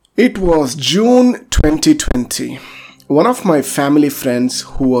It was June 2020. One of my family friends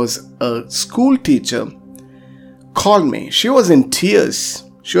who was a school teacher called me. She was in tears.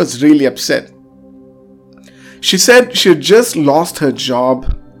 She was really upset. She said she had just lost her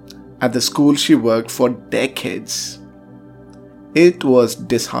job at the school she worked for decades. It was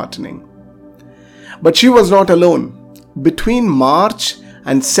disheartening. But she was not alone. Between March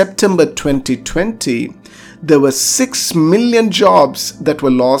and September 2020, there were 6 million jobs that were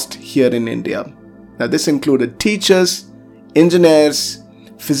lost here in India. Now, this included teachers, engineers,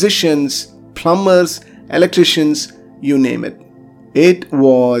 physicians, plumbers, electricians, you name it. It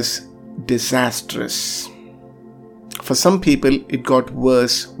was disastrous. For some people, it got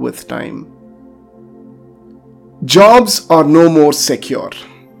worse with time. Jobs are no more secure.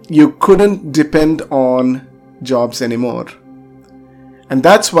 You couldn't depend on jobs anymore. And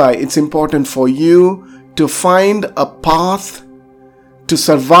that's why it's important for you to find a path to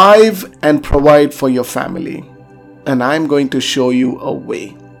survive and provide for your family. And I'm going to show you a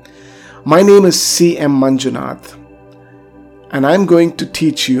way. My name is C.M. Manjunath. And I'm going to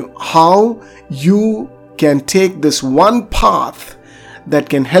teach you how you can take this one path that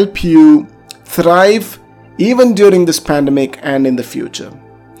can help you thrive even during this pandemic and in the future.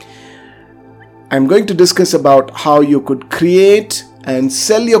 I'm going to discuss about how you could create and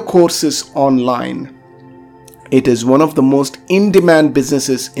sell your courses online. It is one of the most in-demand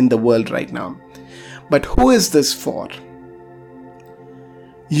businesses in the world right now. But who is this for?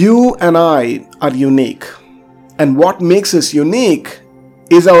 You and I are unique. And what makes us unique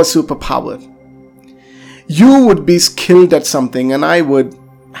is our superpower. You would be skilled at something and I would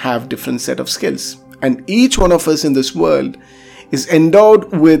have different set of skills. And each one of us in this world is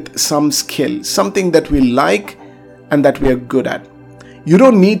endowed with some skill, something that we like and that we are good at. You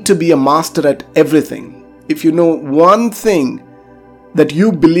don't need to be a master at everything. If you know one thing that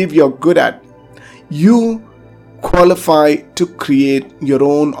you believe you're good at, you qualify to create your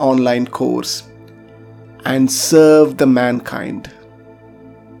own online course and serve the mankind.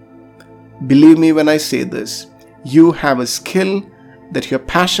 Believe me when I say this, you have a skill that you're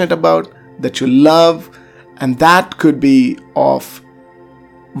passionate about, that you love, and that could be of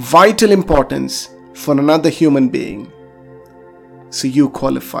vital importance for another human being. So you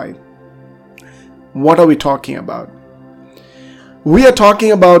qualify. What are we talking about? We are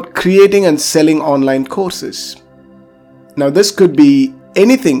talking about creating and selling online courses. Now, this could be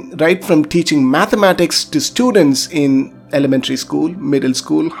anything, right from teaching mathematics to students in elementary school, middle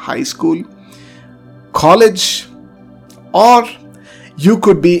school, high school, college, or you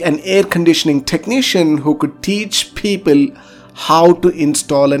could be an air conditioning technician who could teach people how to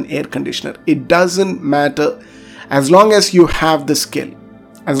install an air conditioner. It doesn't matter as long as you have the skill,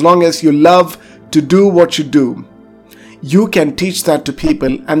 as long as you love to do what you do, you can teach that to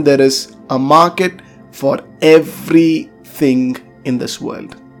people, and there is a market for everything in this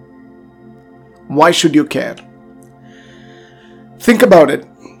world. Why should you care? Think about it.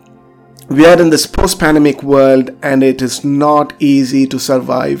 We are in this post-pandemic world and it is not easy to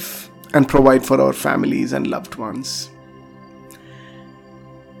survive and provide for our families and loved ones.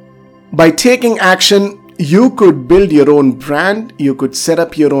 By taking action, you could build your own brand, you could set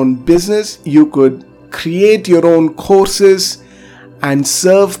up your own business, you could create your own courses and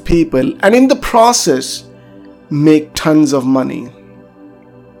serve people, and in the process, make tons of money.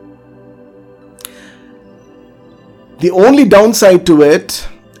 The only downside to it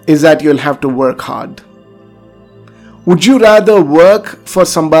is that you'll have to work hard. Would you rather work for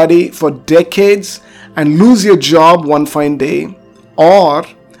somebody for decades and lose your job one fine day? Or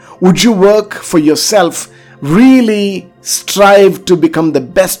would you work for yourself, really strive to become the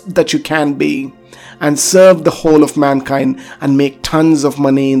best that you can be and serve the whole of mankind and make tons of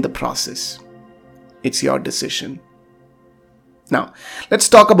money in the process? It's your decision. Now, let's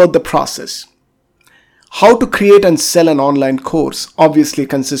talk about the process. How to create and sell an online course obviously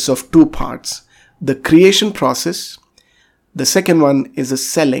consists of two parts. The creation process. The second one is the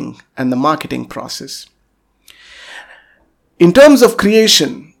selling and the marketing process. In terms of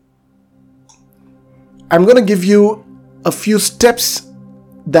creation, I'm going to give you a few steps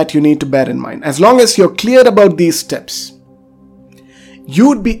that you need to bear in mind. As long as you're clear about these steps, you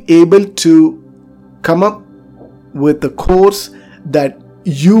would be able to come up with a course that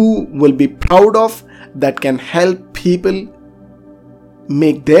you will be proud of, that can help people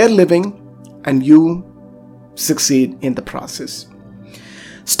make their living and you succeed in the process.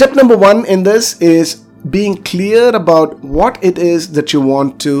 Step number 1 in this is being clear about what it is that you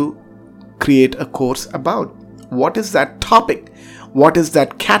want to create a course about. What is that topic? What is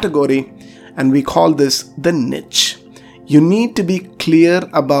that category? And we call this the niche. you need to be clear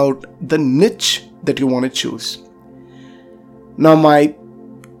about the niche that you want to choose. Now, my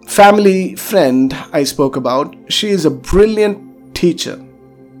family friend I spoke about, she is a brilliant teacher.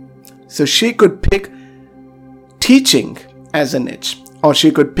 So she could pick teaching as a niche, or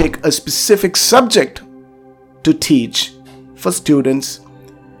she could pick a specific subject to teach for students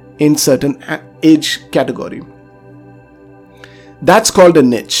in certain age category. That's called a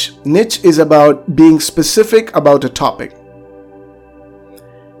niche. Niche is about being specific about a topic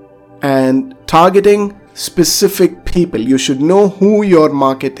and targeting specific people. You should know who your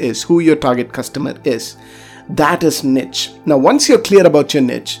market is, who your target customer is. That is niche. Now, once you're clear about your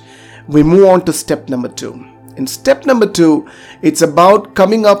niche, we move on to step number 2. In step number 2, it's about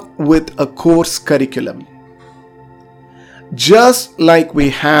coming up with a course curriculum. Just like we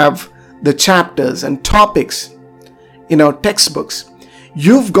have the chapters and topics in our textbooks,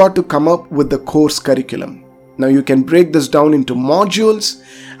 you've got to come up with the course curriculum. Now, you can break this down into modules,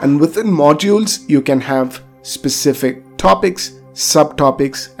 and within modules, you can have specific topics,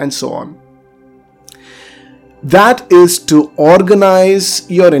 subtopics, and so on. That is to organize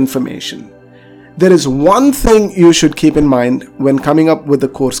your information. There is one thing you should keep in mind when coming up with the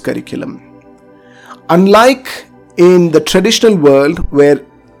course curriculum. Unlike in the traditional world where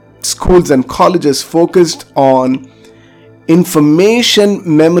schools and colleges focused on information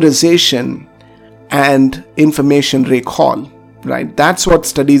memorization and information recall, right? That's what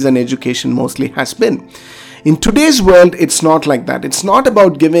studies and education mostly has been. In today's world, it's not like that. It's not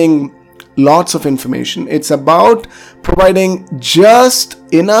about giving lots of information. It's about providing just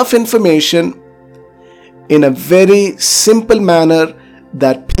enough information in a very simple manner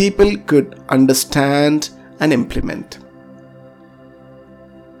that people could understand and implement.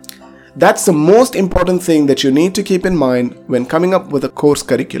 That's the most important thing that you need to keep in mind when coming up with a course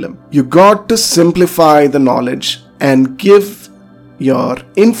curriculum. You got to simplify the knowledge and give your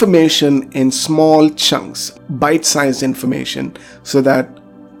information in small chunks, bite-sized information, so that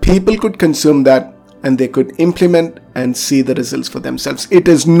people could consume that and they could implement and see the results for themselves. It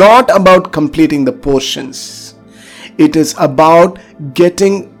is not about completing the portions. It is about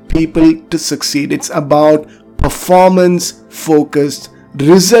getting people to succeed. It's about performance-focused,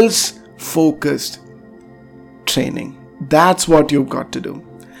 results-focused training. That's what you've got to do.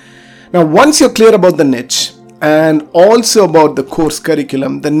 Now, once you're clear about the niche and also about the course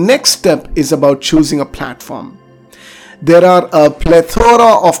curriculum, the next step is about choosing a platform. There are a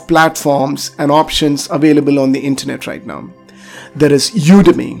plethora of platforms and options available on the internet right now. There is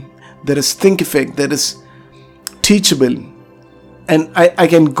Udemy, there is Thinkific, there is Teachable, and I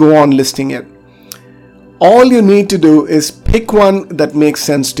can go on listing it. All you need to do is pick one that makes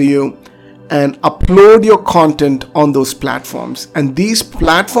sense to you and upload your content on those platforms. And these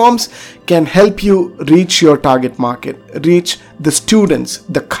platforms can help you reach your target market, reach the students,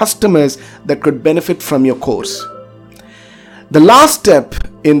 the customers that could benefit from your course. The last step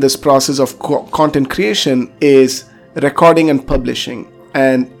in this process of content creation is recording and publishing,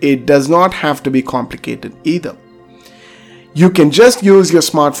 and it does not have to be complicated either. You can just use your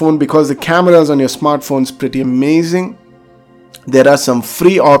smartphone because the cameras on your smartphone is pretty amazing. There are some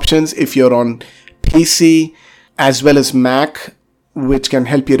free options if you're on PC as well as Mac, which can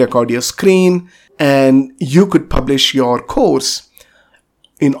help you record your screen, and you could publish your course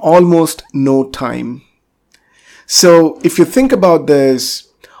in almost no time. So if you think about this,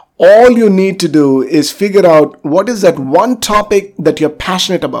 all you need to do is figure out what is that one topic that you're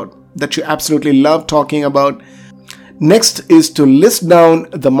passionate about, that you absolutely love talking about. Next is to list down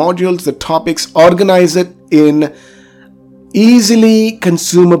the modules, the topics, organize it in easily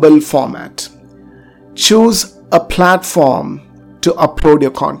consumable format. Choose a platform to upload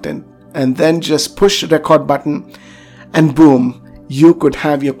your content and then just push record button and boom, you could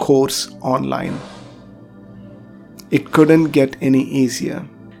have your course online. It couldn't get any easier.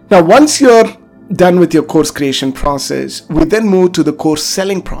 Now, once you're done with your course creation process, we then move to the course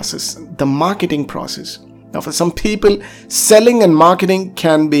selling process, the marketing process. Now, for some people, selling and marketing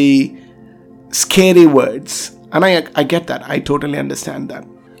can be scary words. And I get that. I totally understand that.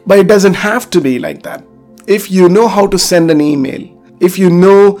 But it doesn't have to be like that. If you know how to send an email, if you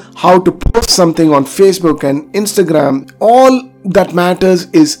know how to post something on Facebook and Instagram, all that matters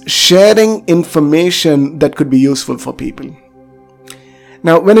is sharing information that could be useful for people.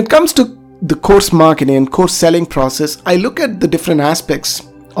 Now, when it comes to the course marketing and course selling process, I look at the different aspects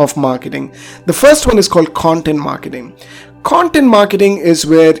of marketing. The first one is called content marketing. Content marketing is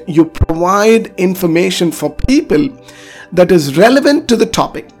where you provide information for people that is relevant to the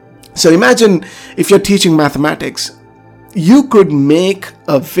topic. So imagine if you're teaching mathematics, you could make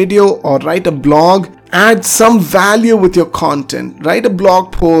a video or write a blog, add some value with your content, write a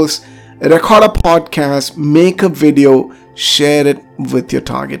blog post, record a podcast, make a video, share it with your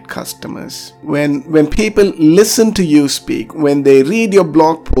target customers. When people listen to you speak, when they read your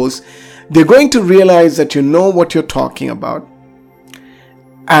blog post, they're going to realize that you know what you're talking about.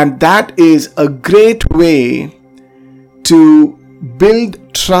 And that is a great way to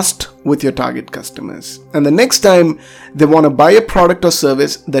build trust with your target customers. And the next time they want to buy a product or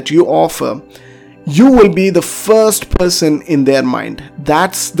service that you offer, you will be the first person in their mind.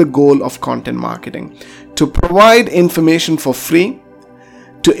 That's the goal of content marketing. To provide information for free,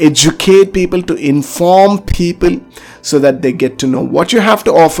 to educate people, to inform people so that they get to know what you have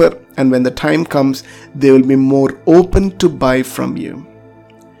to offer. And when the time comes, they will be more open to buy from you.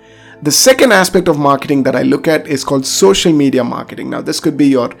 The second aspect of marketing that I look at is called social media marketing. Now, this could be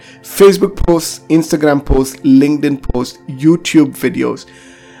your Facebook posts, Instagram posts, LinkedIn posts, YouTube videos.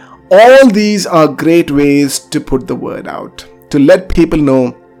 All these are great ways to put the word out, to let people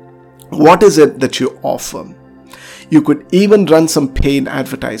know what is it that you offer. You could even run some paid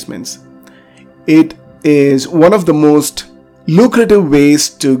advertisements. It is one of the most lucrative ways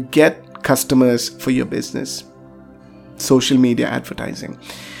to get customers for your business. Social media advertising.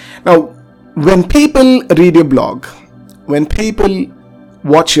 Now, when people read your blog, when people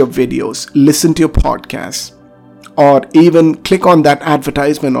watch your videos, listen to your podcasts, or even click on that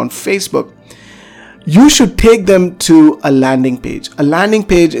advertisement on Facebook, you should take them to a landing page. A landing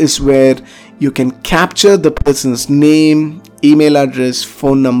page is where you can capture the person's name, email address,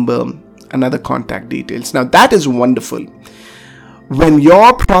 phone number, and other contact details. Now, that is wonderful. When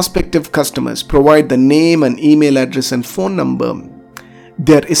your prospective customers provide the name and email address and phone number,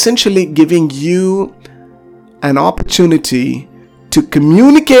 they're essentially giving you an opportunity to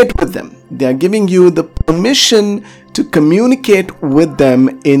communicate with them. They're giving you the permission to communicate with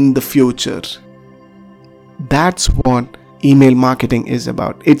them in the future. That's what email marketing is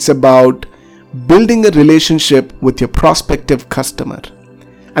about. It's about building a relationship with your prospective customer.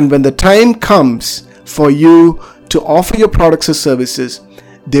 And when the time comes for you to offer your products or services,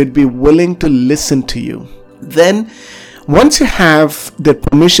 they'd be willing to listen to you. Then, once you have the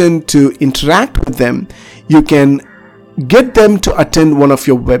permission to interact with them, you can get them to attend one of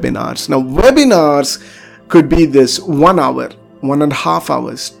your webinars. Now, webinars could be this 1 hour, 1.5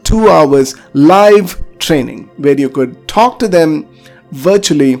 hours, 2 hours live training where you could talk to them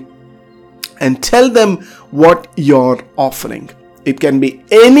virtually and tell them what you're offering. It can be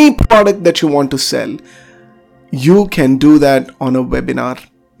any product that you want to sell. You can do that on a webinar.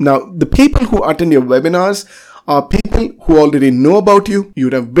 Now, the people who attend your webinars are people who already know about you.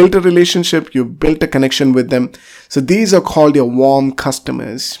 You'd have built a relationship, you've built a connection with them. So these are called your warm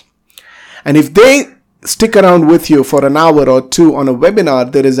customers. And if they stick around with you for an hour or two on a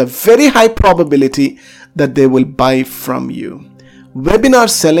webinar, there is a very high probability that they will buy from you. Webinar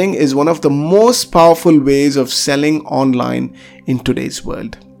selling is one of the most powerful ways of selling online in today's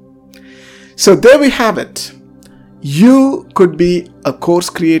world. So there we have it. You could be a course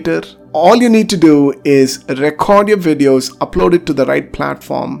creator. All you need to do is record your videos, upload it to the right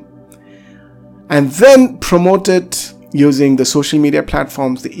platform, and then promote it using the social media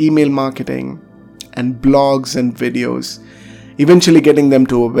platforms, the email marketing, and blogs and videos, eventually getting them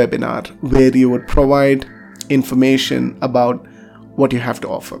to a webinar where you would provide information about what you have to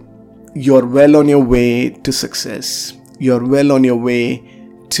offer. You're well on your way to success. You're well on your way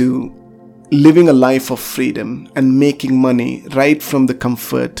to living a life of freedom and making money right from the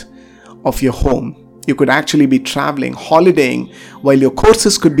comfort of your home. You could actually be traveling, holidaying, while your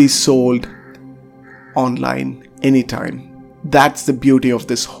courses could be sold online anytime. That's the beauty of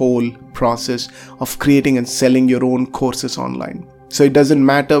this whole process of creating and selling your own courses online. So it doesn't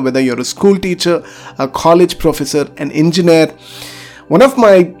matter whether you're a school teacher, a college professor, an engineer. One of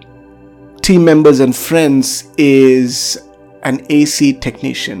my team members and friends is an AC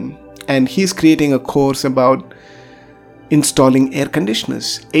technician, and he's creating a course about installing air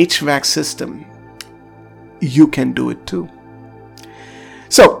conditioners, HVAC system. You can do it too.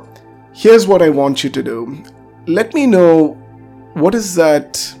 So here's what I want you to do. Let me know what is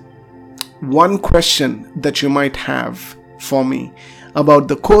that one question that you might have for me about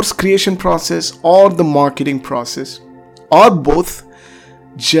the course creation process or the marketing process or both.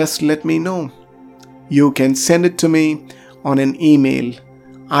 Just let me know. You can send it to me on an email.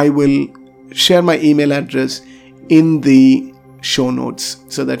 I will share my email address in the show notes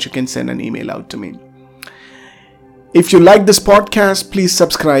so that you can send an email out to me. If you like this podcast, please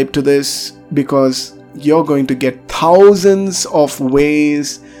subscribe to this, because you're going to get thousands of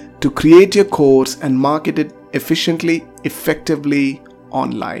ways to create your course and market it efficiently, effectively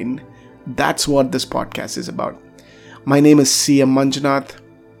online. That's what this podcast is about. My name is C.M. Manjunath.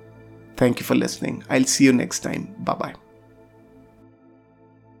 Thank you for listening. I'll see you next time. Bye-bye.